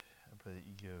pray that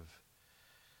you give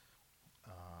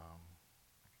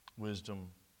wisdom,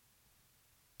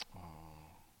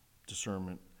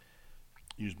 discernment.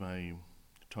 Use my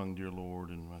tongue, dear Lord,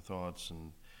 and my thoughts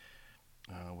and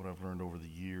what I've learned over the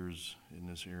years in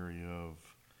this area of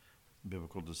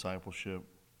biblical discipleship.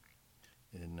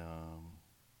 And I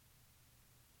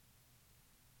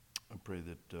pray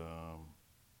that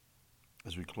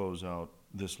as we close out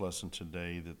this lesson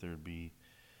today, that there'd be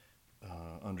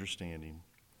understanding.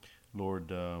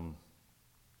 Lord,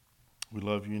 we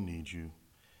love you and need you.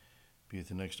 Be at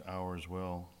the next hour as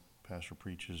well. Pastor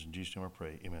preaches. In Jesus' name I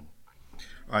pray. Amen.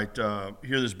 All right,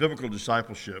 here this biblical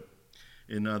discipleship.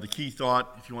 And the key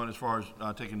thought, if you want as far as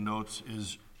taking notes,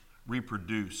 is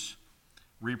reproduce.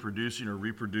 Reproducing or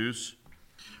reproduce.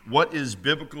 What is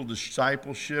biblical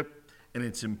discipleship and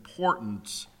its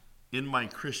importance in my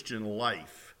Christian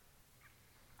life?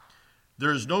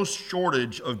 There is no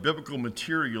shortage of biblical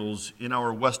materials in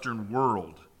our Western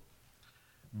world.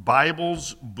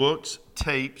 Bibles, books,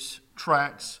 tapes,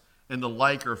 tracts, and the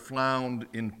like are found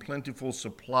in plentiful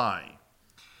supply.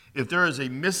 If there is a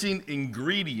missing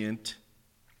ingredient,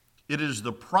 it is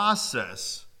the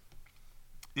process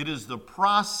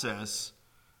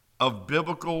of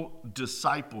biblical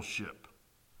discipleship,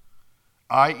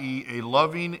 i.e., a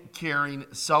loving, caring,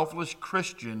 selfless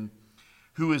Christian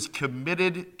who is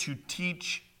committed to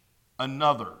teach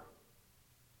another.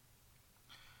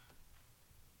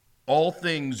 All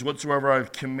things whatsoever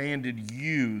I've commanded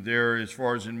you, there as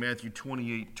far as in Matthew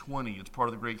 28:20, it's part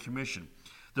of the Great Commission.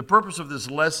 The purpose of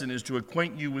this lesson is to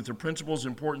acquaint you with the principles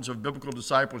and importance of biblical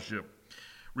discipleship.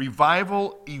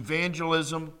 Revival,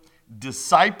 evangelism,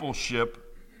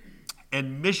 discipleship,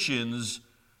 and missions,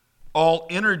 all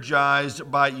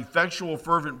energized by effectual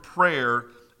fervent prayer,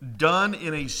 done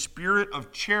in a spirit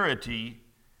of charity,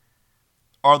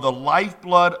 are the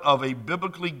lifeblood of a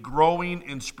biblically growing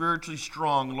and spiritually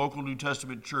strong local New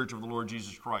Testament church of the Lord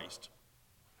Jesus Christ.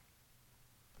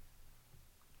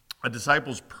 A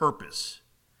disciple's purpose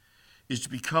is to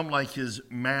become like his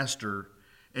master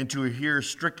and to adhere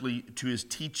strictly to his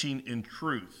teaching in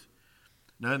truth.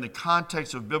 Now, in the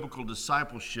context of biblical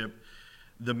discipleship,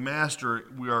 the master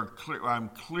I'm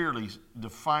clearly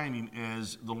defining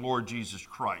as the Lord Jesus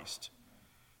Christ.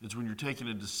 It's when you're taking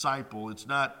a disciple, it's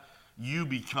not you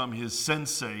become his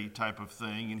sensei type of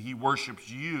thing and he worships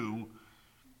you.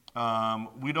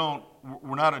 We're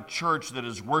not a church that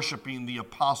is worshiping the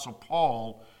Apostle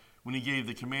Paul when he gave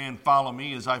the command, follow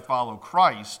me as I follow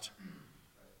Christ.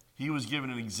 He was given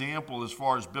an example as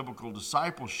far as biblical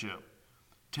discipleship.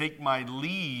 Take my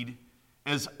lead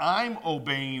as I'm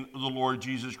obeying the Lord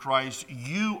Jesus Christ,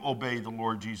 you obey the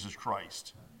Lord Jesus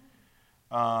Christ.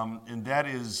 And that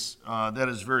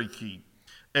is very key.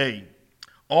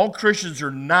 All Christians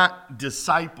are not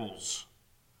disciples.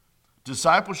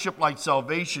 Discipleship, like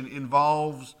salvation,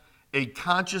 involves a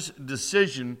conscious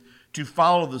decision to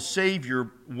follow the Savior,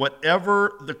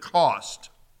 whatever the cost.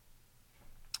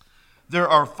 There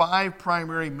are 5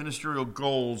 primary ministerial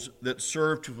goals that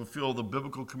serve to fulfill the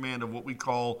biblical command of what we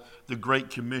call the Great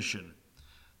Commission.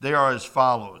 They are as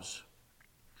follows.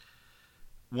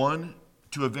 1,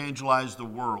 to evangelize the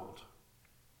world.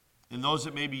 And those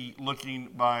that may be looking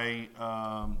by,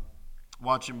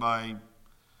 watching by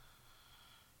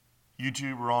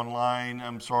YouTube or online,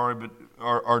 I'm sorry, but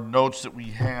our notes that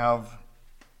we have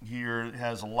here, it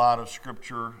has a lot of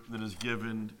scripture that is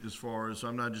given as far as, so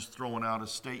I'm not just throwing out a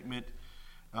statement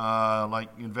like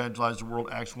evangelize the world,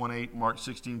 Acts 1:8, Mark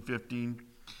 16:15.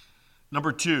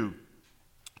 Number 2,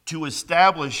 to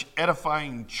establish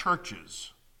edifying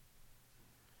churches.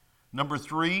 Number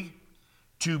 3,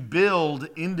 to build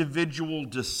individual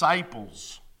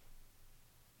disciples.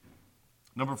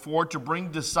 Number 4, to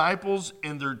bring disciples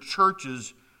and their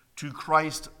churches to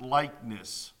Christ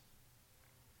likeness.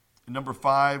 And number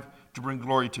 5, to bring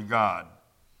glory to God.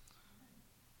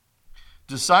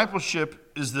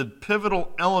 Discipleship is the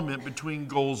pivotal element between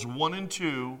goals 1 and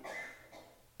 2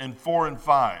 and 4 and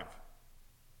 5.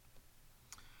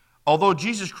 Although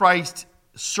Jesus Christ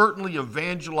certainly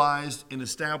evangelized and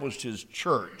established his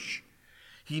church,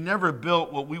 he never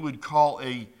built what we would call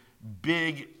a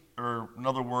big, or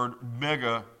another word,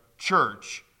 mega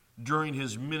church during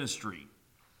his ministry.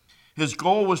 His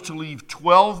goal was to leave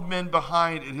 12 men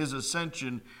behind at his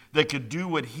ascension that could do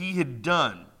what he had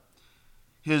done.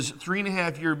 His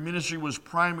 3.5-year ministry was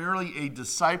primarily a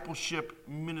discipleship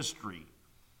ministry,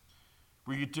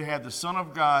 where you to have the Son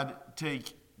of God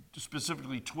take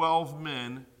specifically 12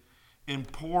 men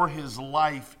and pour his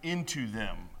life into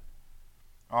them,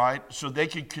 all right, so they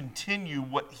could continue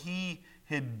what he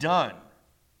had done.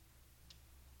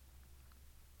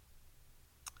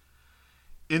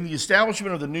 In the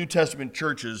establishment of the New Testament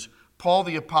churches, Paul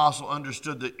the Apostle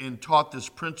understood that and taught this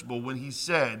principle when he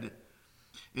said,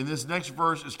 in this next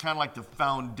verse is kind of like the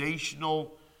foundation of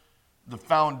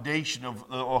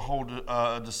a whole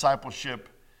discipleship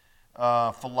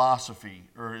philosophy,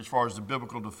 or as far as the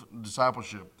biblical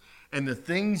discipleship. And the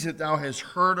things that thou hast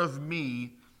heard of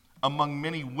me among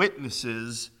many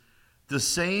witnesses, the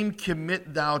same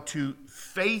commit thou to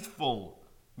faithful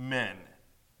men.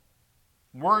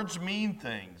 Words mean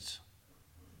things.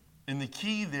 And the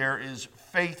key there is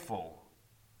faithful.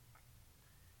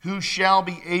 Who shall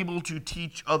be able to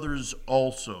teach others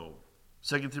also.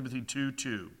 2 Timothy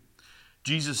 2:2.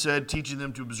 Jesus said, teaching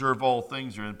them to observe all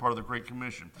things are part of the Great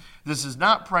Commission. This is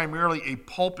not primarily a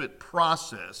pulpit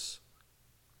process,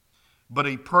 but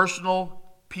a personal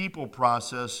people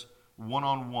process,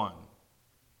 one-on-one.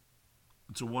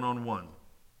 It's a one-on-one.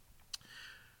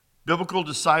 Biblical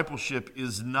discipleship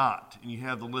is not, and you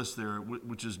have the list there,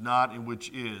 which is not and which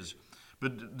is.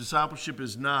 But discipleship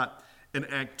is not an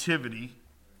activity.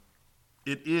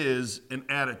 It is an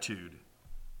attitude.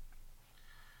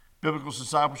 Biblical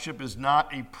discipleship is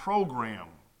not a program.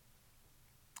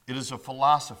 It is a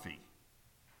philosophy.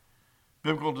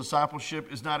 Biblical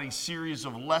discipleship is not a series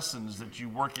of lessons that you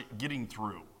work at getting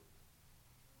through.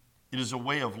 It is a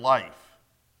way of life.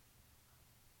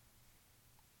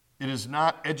 It is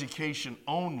not education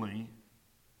only.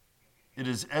 It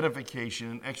is edification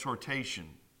and exhortation.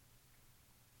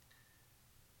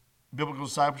 Biblical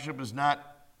discipleship is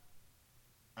not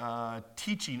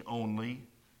teaching only.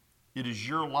 It is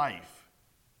your life,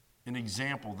 an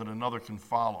example that another can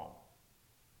follow.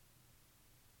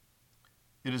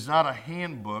 It is not a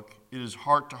handbook. It is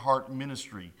heart-to-heart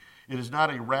ministry. It is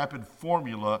not a rapid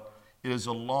formula. It is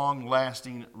a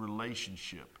long-lasting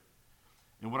relationship.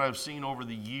 And what I've seen over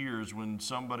the years when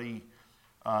somebody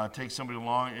takes somebody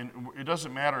along, and it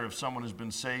doesn't matter if someone has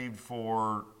been saved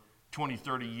for 20,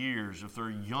 30 years, if they're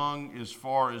young as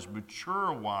far as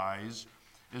mature-wise,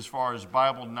 as far as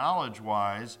Bible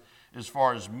knowledge-wise, as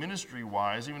far as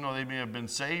ministry-wise, even though they may have been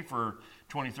saved for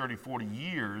 20, 30, 40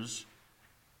 years,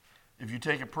 if you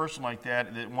take a person like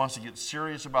that that wants to get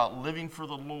serious about living for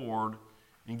the Lord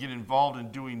and get involved in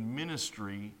doing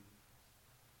ministry,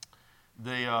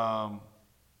 they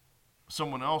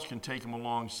someone else can take them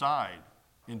alongside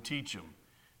and teach them.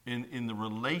 In the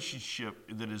relationship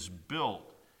that is built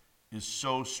is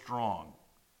so strong.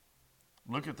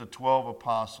 Look at the 12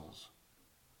 apostles.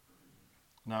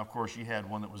 Now, of course, you had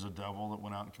one that was a devil that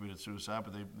went out and committed suicide,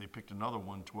 but they picked another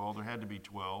one, 12. There had to be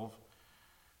 12.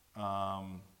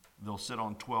 They'll sit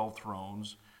on 12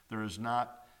 thrones. There is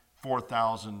not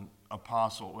 4,000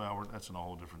 apostles. Well, that's a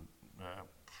whole different, I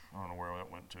don't know where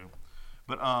that went to.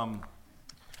 But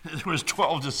there was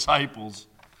 12 disciples,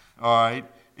 all right?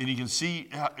 And you can see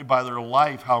by their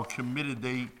life how committed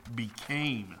they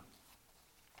became.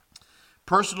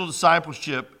 Personal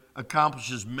discipleship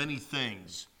accomplishes many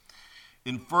things.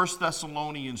 In 1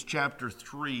 Thessalonians chapter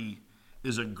 3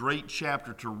 is a great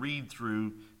chapter to read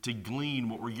through to glean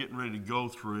what we're getting ready to go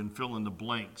through and fill in the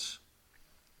blanks.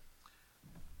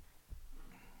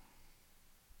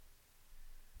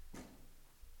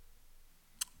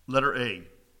 Letter A.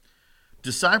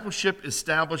 Discipleship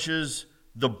establishes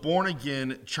the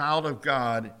born-again child of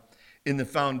God in the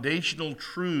foundational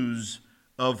truths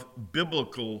of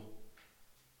biblical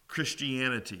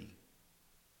Christianity.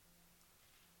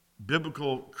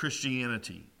 Biblical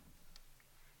Christianity.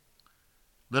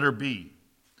 Letter B.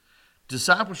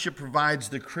 Discipleship provides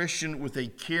the Christian with a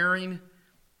caring,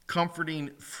 comforting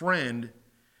friend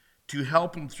to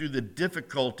help him through the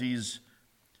difficulties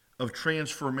of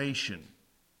transformation.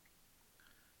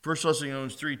 1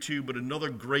 Thessalonians 3:2, but another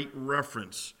great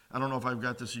reference. I don't know if I've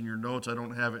got this in your notes. I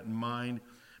don't have it in mind.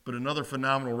 But another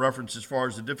phenomenal reference as far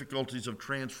as the difficulties of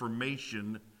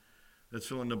transformation, let's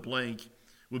fill in the blank,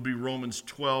 would be Romans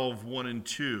 12:1 and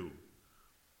 2.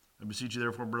 I beseech you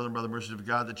therefore, brethren, by the mercies of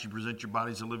God, that you present your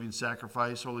bodies a living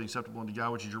sacrifice, wholly acceptable unto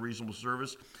God, which is your reasonable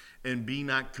service. And be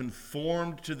not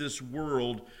conformed to this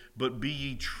world, but be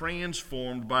ye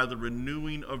transformed by the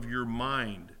renewing of your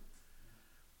mind.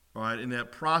 All right, and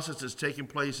that process that's taking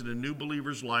place in a new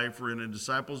believer's life or in a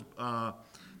disciple's, a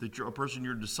person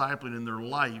you're discipling in their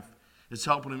life, is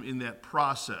helping them in that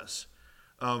process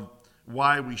of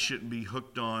why we shouldn't be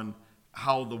hooked on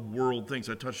how the world thinks.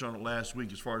 I touched on it last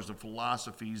week as far as the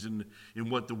philosophies and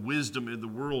what the wisdom in the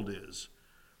world is.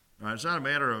 All right, it's not a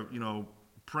matter of,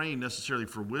 praying necessarily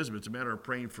for wisdom. It's a matter of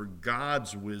praying for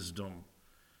God's wisdom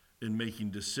in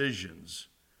making decisions.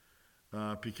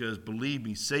 Because believe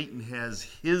me, Satan has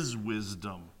his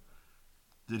wisdom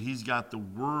that he's got the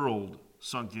world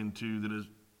sunk into that is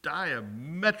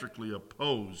diametrically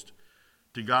opposed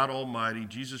to God Almighty,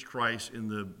 Jesus Christ, in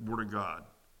the Word of God,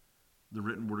 the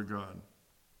written Word of God.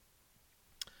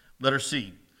 Letter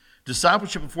C.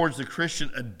 Discipleship affords the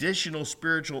Christian additional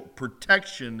spiritual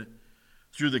protection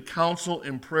through the counsel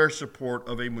and prayer support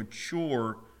of a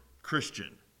mature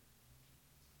Christian.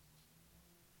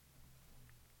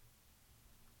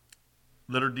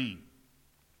 Letter D.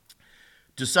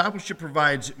 Discipleship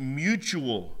provides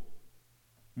mutual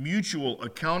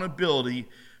accountability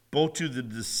both to the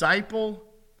disciple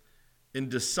and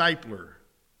discipler.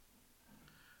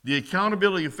 The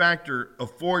accountability factor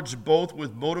affords both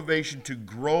with motivation to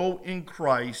grow in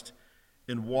Christ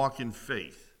and walk in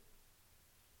faith,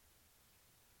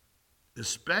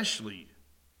 especially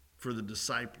for the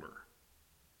discipler.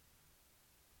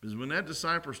 Because when that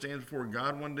discipler stands before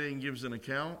God one day and gives an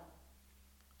account,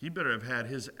 he better have had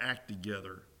his act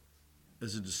together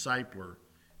as a discipler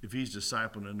if he's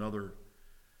discipling another.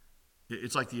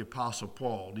 It's like the Apostle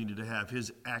Paul needed to have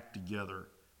his act together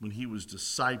when he was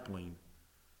discipling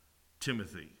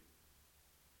Timothy.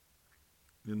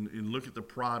 And look at the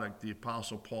product the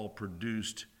Apostle Paul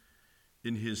produced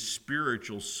in his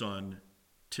spiritual son,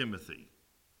 Timothy.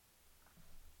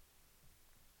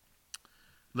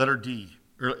 Letter E,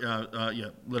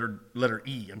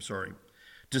 I'm sorry.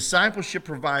 Discipleship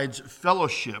provides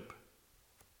fellowship.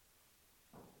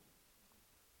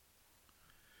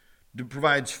 It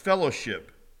provides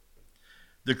fellowship.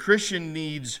 The Christian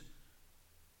needs,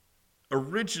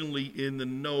 originally in the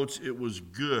notes it was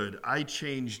good. I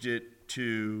changed it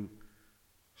to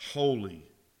holy,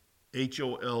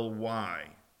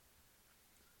 Holy.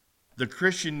 The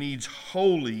Christian needs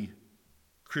holy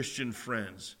Christian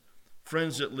friends,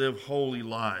 friends that live holy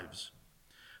lives.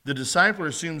 The discipler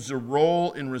assumes the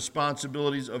role and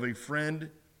responsibilities of a friend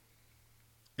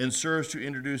and serves to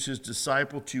introduce his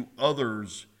disciple to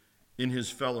others in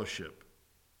his fellowship.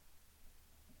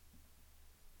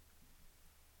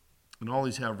 And all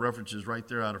these have references right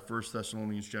there out of 1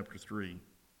 Thessalonians chapter 3.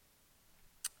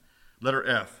 Letter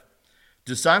F.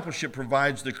 Discipleship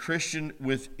provides the Christian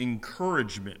with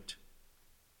encouragement.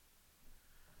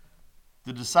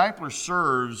 The discipler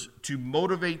serves to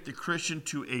motivate the Christian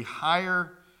to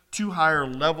higher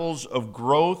levels of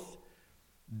growth,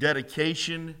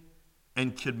 dedication,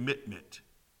 and commitment.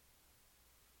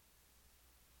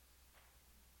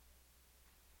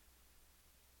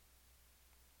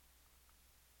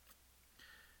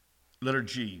 Letter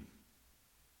G.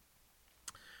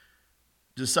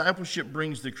 Discipleship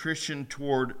brings the Christian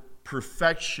toward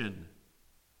perfection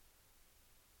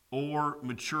or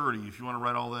maturity. If you want to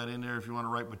write all that in there, if you want to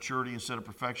write maturity instead of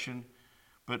perfection,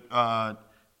 but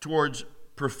towards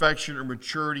perfection or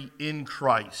maturity in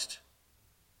Christ.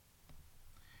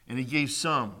 And he gave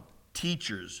some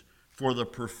teachers for the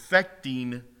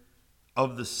perfecting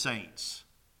of the saints.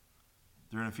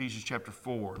 They're in Ephesians chapter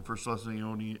 4 and 1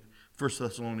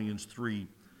 Thessalonians 3,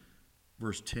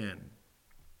 verse 10.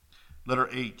 Letter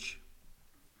H.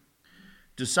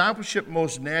 Discipleship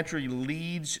most naturally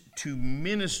leads to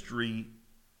ministry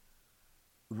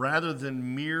rather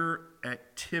than mere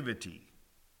activity.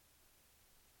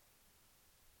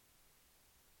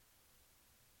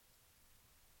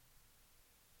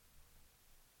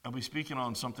 I'll be speaking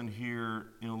on something here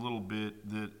in a little bit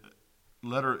that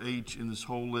letter H in this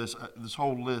whole list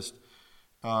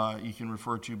you can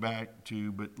refer to back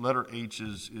to, but letter H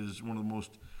is one of the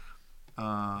most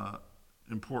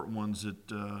important ones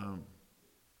that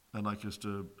I'd like us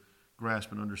to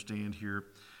grasp and understand here.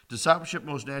 Discipleship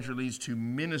most naturally leads to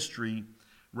ministry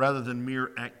rather than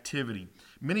mere activity.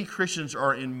 Many Christians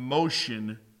are in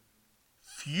motion,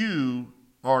 few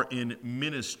are in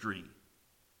ministry.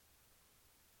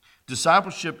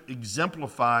 Discipleship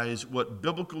exemplifies what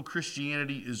biblical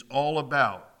Christianity is all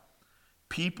about: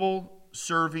 people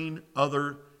serving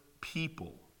other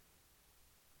people.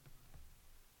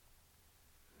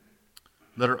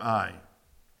 Letter I.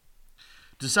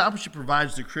 Discipleship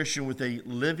provides the Christian with a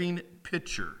living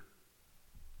picture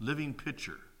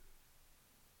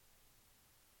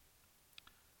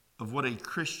of what a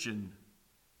Christian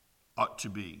ought to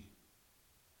be.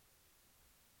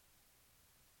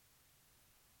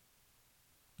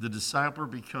 The discipler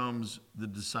becomes the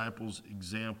disciple's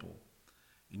example.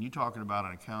 And you talking about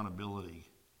an accountability.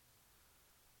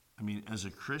 I mean, as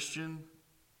a Christian,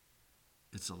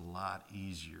 it's a lot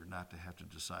easier not to have to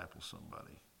disciple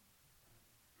somebody.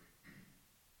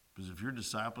 Because if you're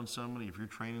discipling somebody, if you're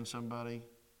training somebody,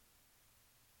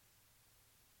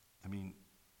 I mean,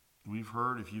 we've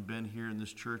heard, if you've been here in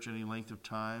this church any length of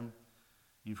time,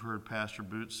 you've heard Pastor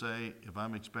Boots say, if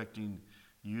I'm expecting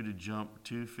you to jump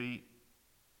 2 feet,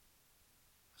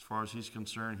 as far as he's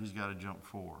concerned, he's got to jump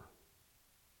 4.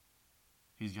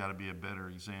 he's got to be a better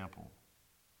example.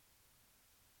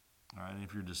 All right, and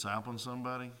if you're discipling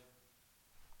somebody,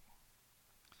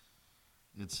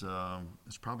 it's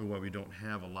probably why we don't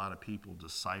have a lot of people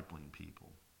discipling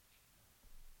people.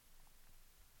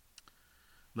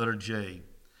 Letter J,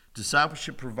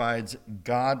 discipleship provides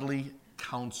godly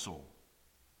counsel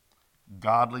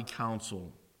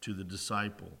to the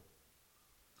disciple.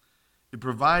 It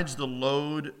provides the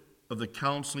load of the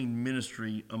counseling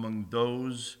ministry among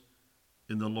those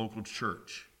in the local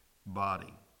church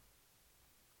body.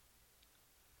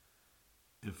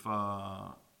 If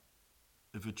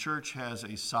a church has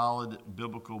a solid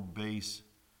biblical base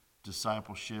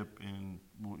discipleship, and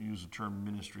we'll use the term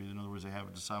ministry, in other words, they have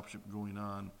a discipleship going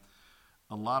on,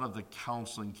 a lot of the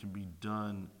counseling can be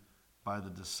done by the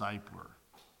discipler.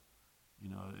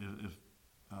 You know, if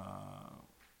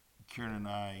Karen and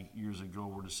I years ago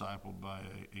were discipled by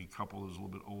a couple that was a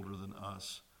little bit older than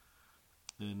us,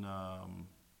 then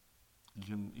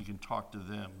you can talk to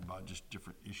them about just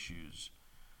different issues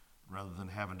rather than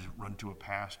having to run to a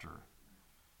pastor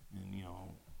and, you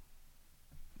know,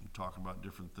 talk about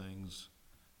different things.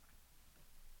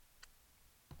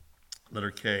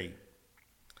 Letter K.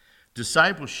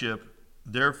 Discipleship,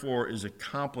 therefore, is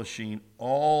accomplishing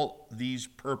all these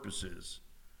purposes.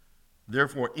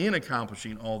 Therefore, in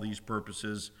accomplishing all these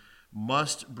purposes,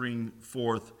 must bring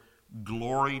forth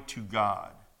glory to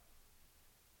God.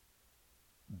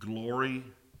 Glory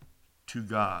to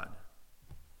God.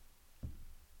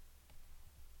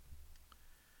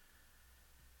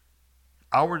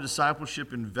 Our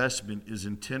discipleship investment is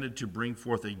intended to bring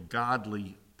forth a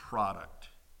godly product.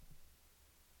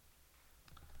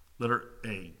 Letter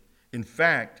A. In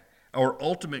fact, our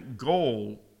ultimate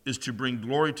goal is to bring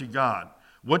glory to God.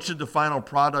 What should the final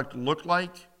product look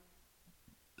like?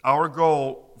 Our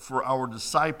goal for our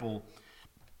disciple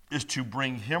is to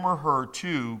bring him or her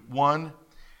to, 1,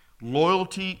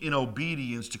 loyalty and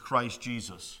obedience to Christ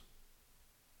Jesus.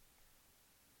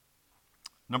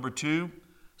 Number 2,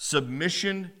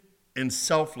 submission and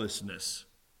selflessness.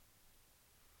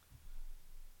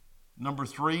 Number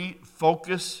 3,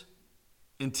 focus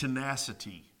and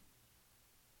tenacity.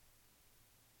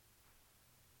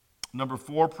 Number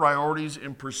 4, priorities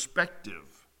and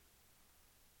perspective.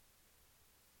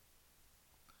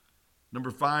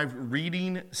 Number 5,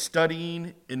 reading,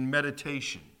 studying, and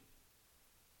meditation.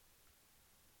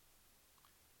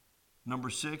 Number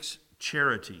 6,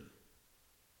 charity.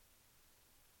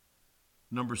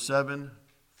 Number 7,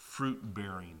 fruit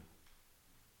bearing.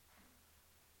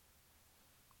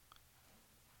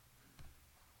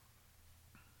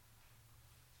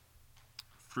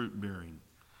 Fruit bearing.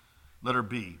 Letter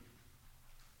B.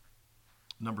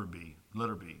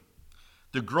 Letter B.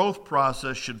 The growth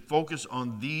process should focus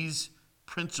on these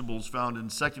principles found in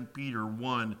 2 Peter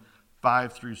 1,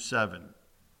 5 through 7.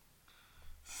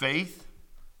 Faith,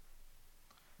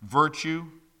 virtue,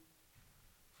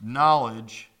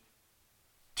 knowledge,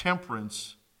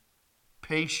 temperance,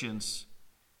 patience,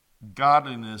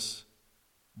 godliness,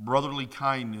 brotherly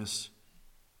kindness,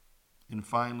 and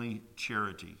finally,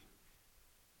 charity.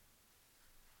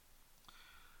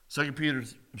 2 Peter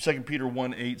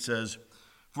 1:8 says,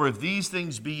 "For if these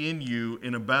things be in you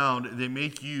and abound, they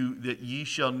make you that ye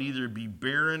shall neither be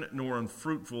barren nor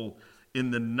unfruitful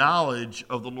in the knowledge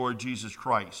of the Lord Jesus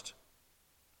Christ."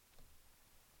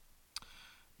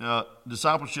 Now,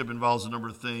 discipleship involves a number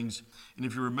of things. And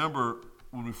if you remember,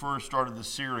 when we first started this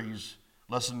series,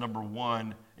 lesson number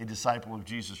 1, a disciple of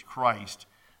Jesus Christ,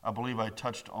 I believe I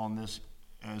touched on this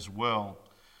as well.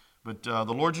 But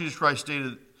the Lord Jesus Christ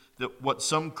stated that what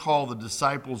some call the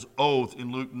disciples' oath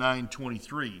in Luke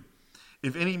 9:23.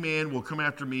 If any man will come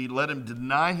after me, let him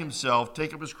deny himself,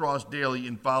 take up his cross daily,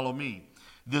 and follow me.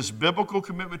 This biblical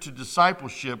commitment to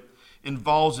discipleship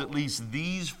involves at least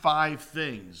these 5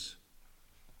 things.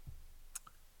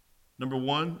 Number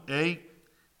 1, A,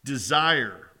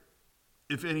 desire,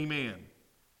 if any man.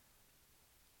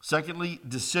 Secondly,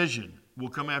 decision, will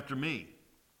come after me.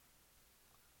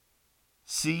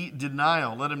 C,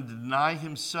 denial, let him deny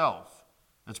himself.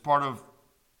 That's part of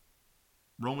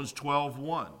Romans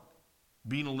 12:1.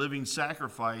 Being a living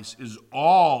sacrifice is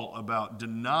all about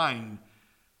denying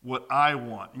what I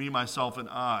want, me, myself, and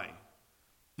I.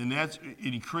 And that's,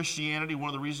 in Christianity, one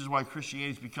of the reasons why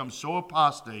Christianity has become so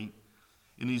apostate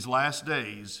in these last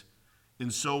days,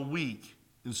 and so weak,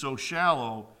 and so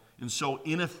shallow, and so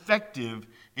ineffective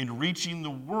in reaching the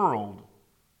world,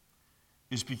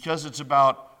 is because it's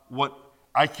about what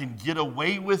I can get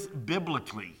away with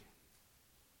biblically.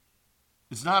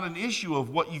 It's not an issue of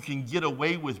what you can get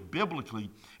away with biblically.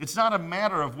 It's not a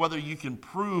matter of whether you can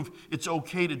prove it's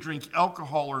okay to drink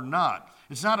alcohol or not.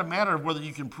 It's not a matter of whether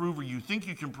you can prove or you think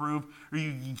you can prove or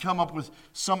you can come up with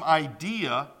some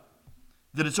idea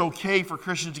that it's okay for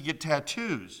Christians to get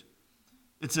tattoos.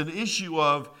 It's an issue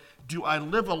of, do I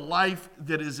live a life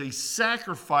that is a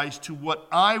sacrifice to what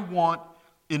I want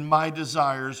in my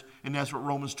desires? And that's what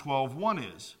Romans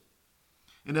 12:1 is.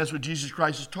 And that's what Jesus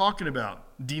Christ is talking about.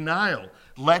 Denial.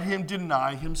 Let him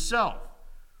deny himself.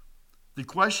 The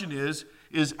question is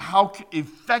how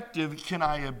effective can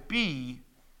I be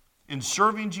in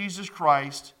serving Jesus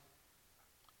Christ,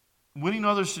 winning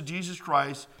others to Jesus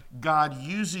Christ, God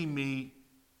using me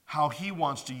how he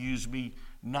wants to use me,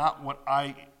 not what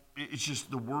it's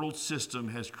just the world system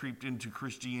has creeped into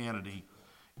Christianity.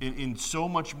 In so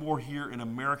much more here in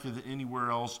America than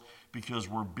anywhere else, because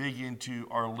we're big into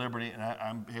our liberty.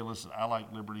 And hey, listen, I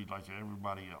like liberty like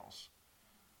everybody else.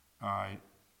 All right.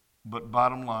 But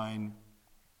bottom line,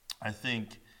 I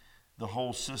think the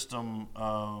whole system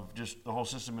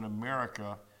in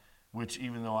America, which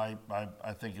even though I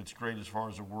think it's great as far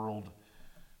as the world,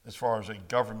 as far as a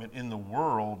government in the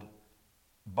world,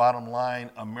 bottom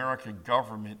line, American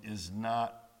government is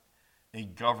not a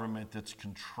government that's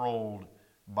controlled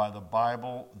by the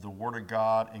Bible, the Word of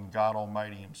God, and God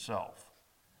Almighty himself.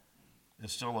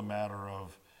 It's still a matter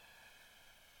of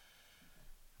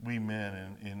we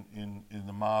men in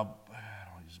the mob,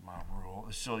 I don't use mob rule,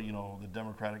 it's still, the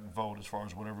Democratic vote as far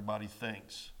as what everybody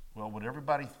thinks. Well, what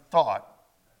everybody thought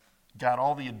got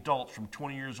all the adults from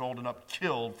 20 years old and up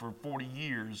killed for 40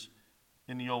 years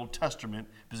in the Old Testament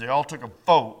because they all took a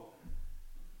vote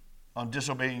on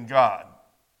disobeying God.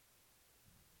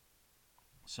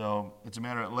 So it's a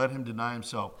matter of let him deny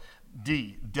himself.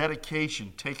 D,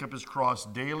 dedication, take up his cross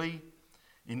daily.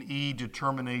 And E,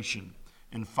 determination,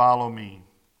 and follow me.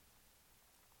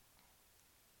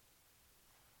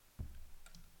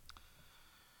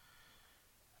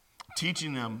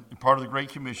 Teaching them, part of the Great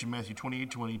Commission, Matthew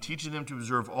 28:20, teaching them to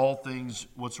observe all things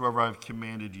whatsoever I have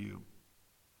commanded you.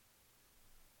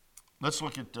 Let's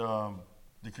look at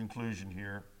the conclusion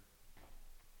here.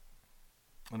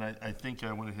 And I think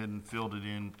I went ahead and filled it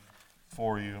in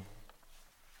for you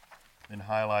and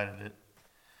highlighted it.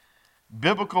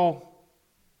 Biblical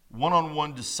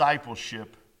one-on-one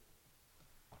discipleship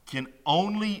can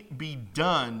only be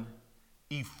done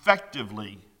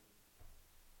effectively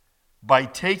by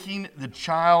taking the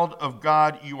child of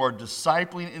God you are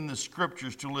discipling in the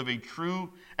scriptures to live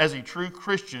as a true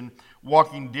Christian,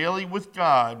 walking daily with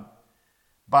God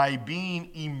by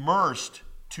being immersed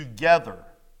together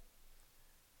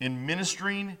in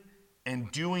ministering and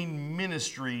doing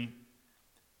ministry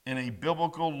in a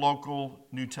biblical, local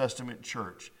New Testament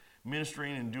church.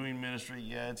 Ministering and doing ministry,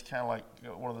 yeah, it's kind of like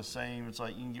one of the same. It's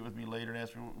like you can get with me later and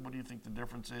ask me, what do you think the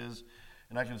difference is?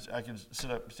 And I can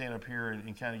stand up here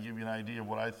and kind of give you an idea of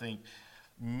what I think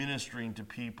ministering to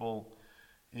people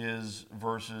is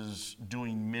versus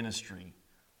doing ministry.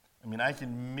 I mean, I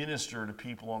can minister to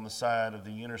people on the side of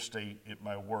the interstate at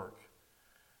my work.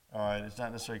 All right, it's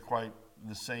not necessarily quite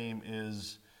the same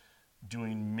as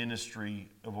doing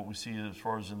ministry of what we see as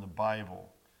far as in the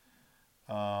Bible.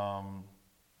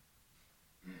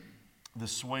 The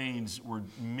Swains were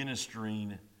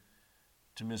ministering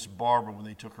to Miss Barbara when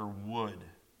they took her wood.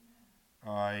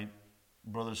 All right,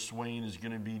 Brother Swain is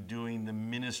going to be doing the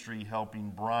ministry,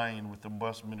 helping Brian with the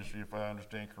bus ministry, if I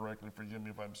understand correctly. Forgive me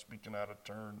if I'm speaking out of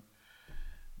turn.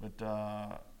 But,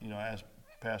 I asked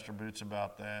Pastor Boots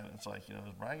about that. It's like, is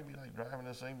Brian going to be like driving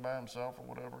this thing by himself or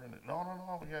whatever? And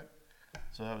no, we got.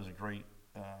 So that was a great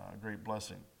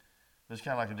blessing. There's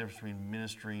kind of like a difference between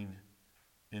ministering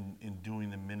in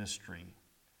doing the ministry.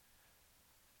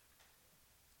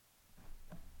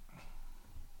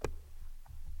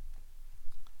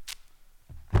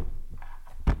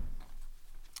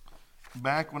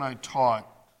 Back when I taught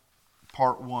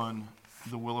part 1,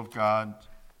 the will of God,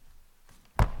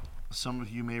 some of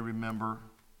you may remember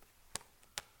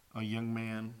a young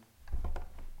man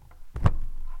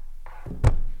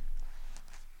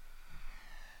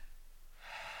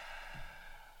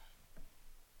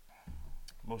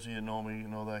most of you know me, you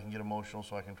know that I can get emotional,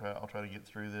 so I'll try to get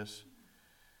through this.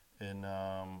 And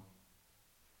I've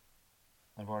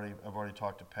already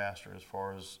talked to Pastor as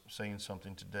far as saying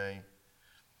something today.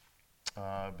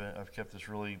 I've kept this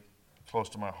really close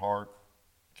to my heart,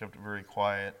 kept it very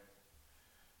quiet.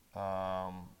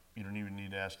 You don't even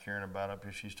need to ask Karen about it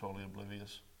because she's totally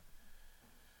oblivious.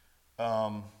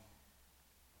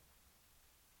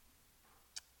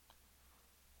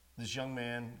 This young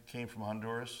man came from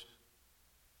Honduras.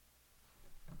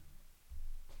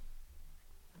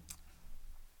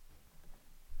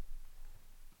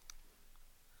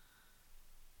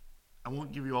 I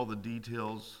won't give you all the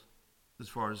details as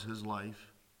far as his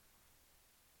life,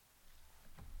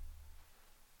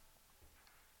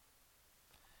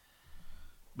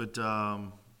 But I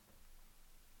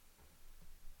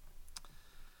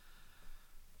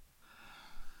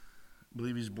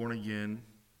believe he's born again,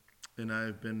 and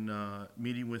I've been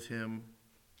meeting with him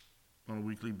on a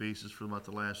weekly basis for about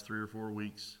the last 3 or 4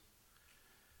 weeks.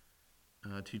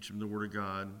 Teach him the Word of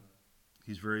God.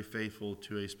 He's very faithful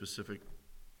to a specific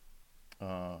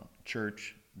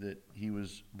church that he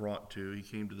was brought to. He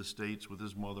came to the States with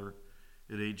his mother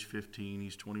at age 15.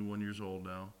 He's 21 years old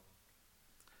now.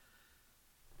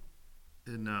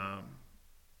 And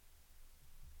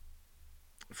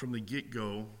from the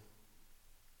get-go,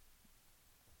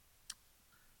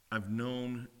 I've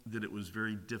known that it was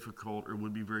very difficult, or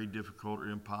would be very difficult, or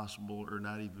impossible, or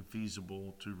not even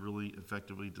feasible to really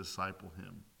effectively disciple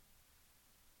him.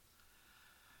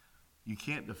 You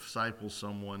can't disciple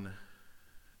someone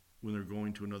when they're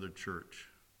going to another church.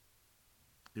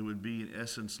 It would be, in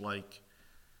essence, like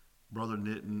Brother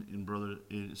Nitin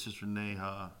and Sister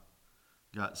Neha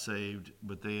got saved,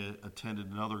 but they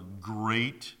attended another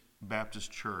great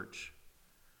Baptist church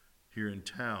here in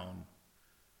town,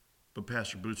 but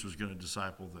Pastor Boots was going to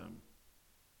disciple them.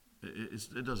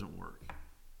 It doesn't work.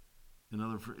 In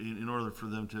order for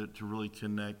them to really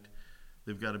connect,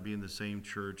 they've got to be in the same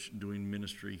church, doing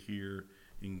ministry here,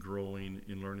 and growing,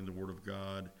 and learning the Word of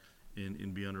God,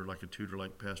 and be under like a tutor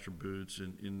like Pastor Boots,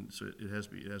 and so it has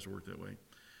to work that way.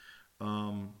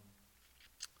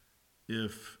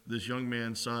 If this young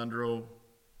man, Sandro,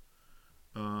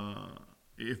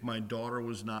 if my daughter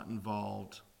was not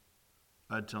involved,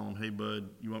 I'd tell him, hey, bud,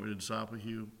 you want me to disciple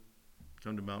you?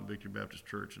 Come to Mount Victory Baptist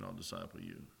Church, and I'll disciple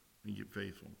you, and get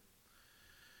faithful.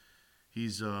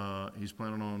 He's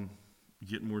planning on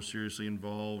getting more seriously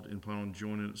involved and planning on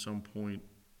joining at some point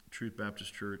Truth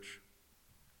Baptist Church.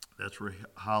 That's where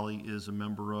Holly is a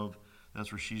member of.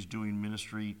 That's where she's doing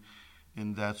ministry,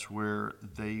 and that's where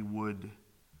they would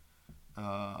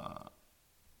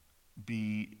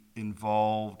be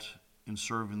involved in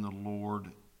serving the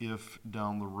Lord if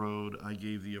down the road I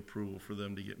gave the approval for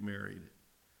them to get married.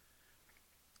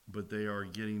 But they are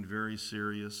getting very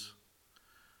serious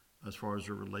as far as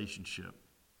their relationship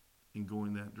and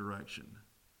going that direction.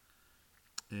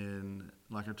 And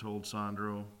like I told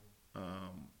Sandro,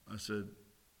 I said,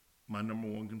 my number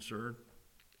one concern,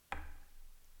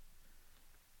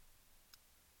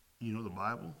 you know the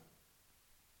Bible,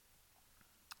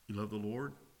 you love the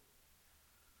Lord,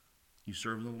 you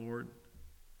serve the Lord,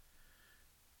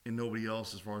 and nobody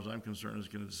else, as far as I'm concerned, is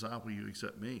going to disciple you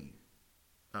except me.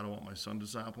 I don't want my son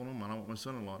discipling them. I don't want my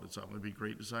son-in-law to disciple them. They'd be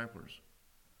great disciplers.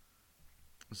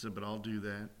 I said, but I'll do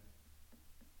that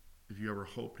if you ever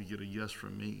hope to get a yes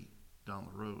from me down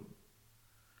the road.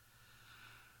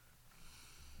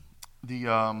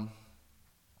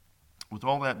 With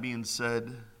all that being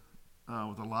said,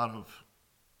 with a lot of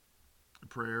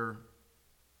prayer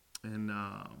and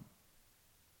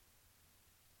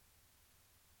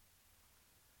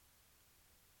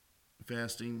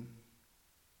fasting,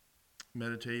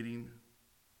 meditating,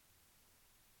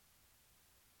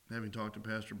 having talked to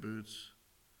Pastor Boots,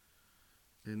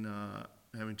 and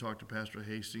having talked to Pastor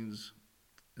Hastings,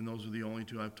 and those are the only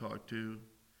two I've talked to,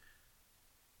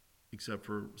 except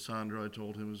for Sandra, I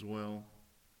told him as well.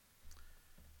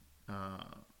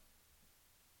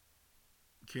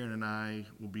 Karen and I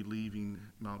will be leaving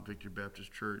Mount Victory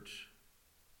Baptist Church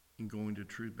and going to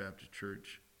Truth Baptist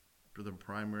Church for the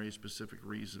primary specific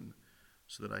reason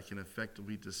so that I can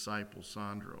effectively disciple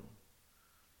Sandro.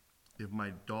 If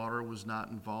my daughter was not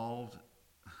involved,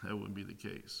 that wouldn't be the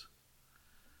case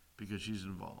because she's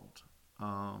involved.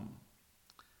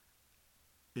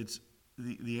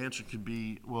 The answer could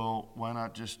be, well, why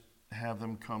not just have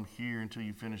them come here until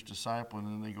you finish discipling? And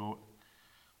then they go,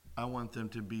 I want them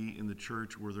to be in the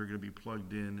church where they're going to be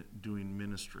plugged in doing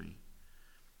ministry.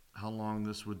 How long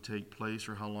this would take place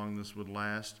or how long this would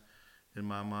last, in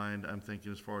my mind, I'm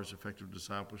thinking as far as effective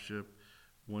discipleship,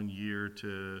 1 year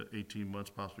to 18 months,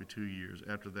 possibly 2 years.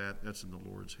 After that, that's in the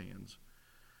Lord's hands.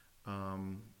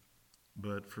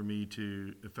 But for me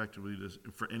to effectively,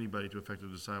 for anybody to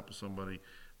effectively disciple somebody,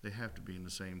 they have to be in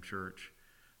the same church.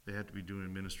 They have to be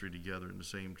doing ministry together in the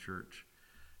same church.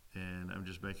 And I'm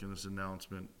just making this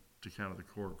announcement to kind of the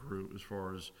core group as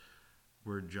far as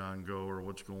where'd John go or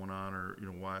what's going on or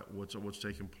what's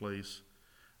taking place.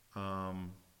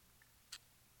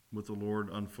 What the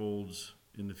Lord unfolds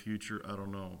in the future, I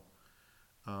don't know.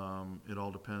 It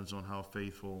all depends on how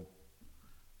faithful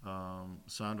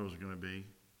Sandro's going to be,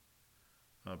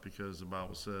 because the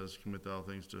Bible says, commit all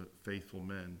things to faithful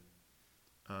men.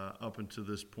 Up until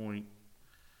this point,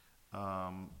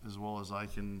 as well as I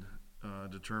can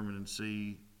determine and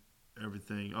see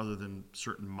everything other than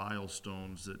certain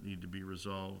milestones that need to be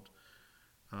resolved,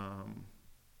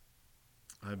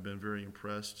 I've been very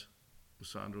impressed with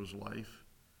Sandro's life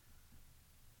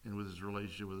and with his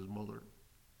relationship with his mother.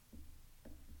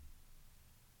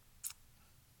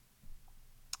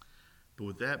 But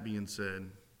with that being said,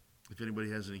 if anybody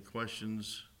has any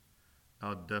questions,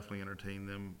 I'll definitely entertain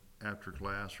them after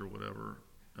class or whatever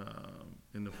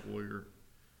in the foyer.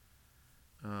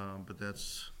 But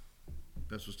that's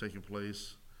what's taking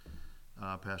place.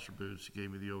 Pastor Boots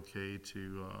gave me the okay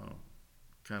to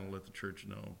kind of let the church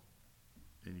know,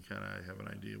 and you kind of have an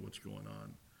idea what's going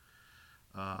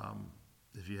on.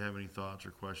 If you have any thoughts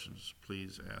or questions,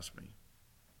 please ask me.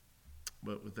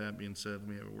 But with that being said, let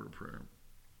me have a word of prayer.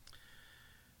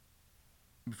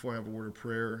 Before I have a word of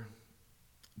prayer,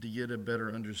 to get a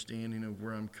better understanding of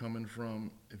where I'm coming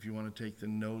from, if you want to take the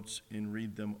notes and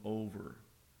read them over,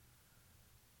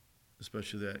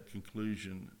 especially that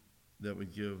conclusion, that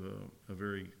would give a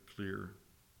very clear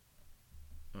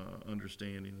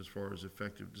understanding as far as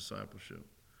effective discipleship.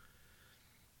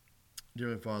 Dear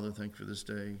Heavenly Father, thank you for this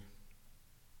day.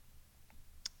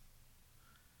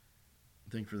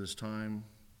 Thank you for this time.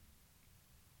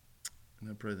 And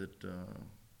I pray that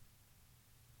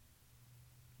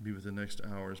be with the next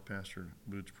hour as Pastor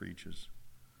Boots preaches.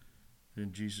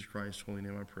 In Jesus Christ's holy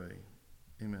name I pray.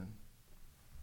 Amen.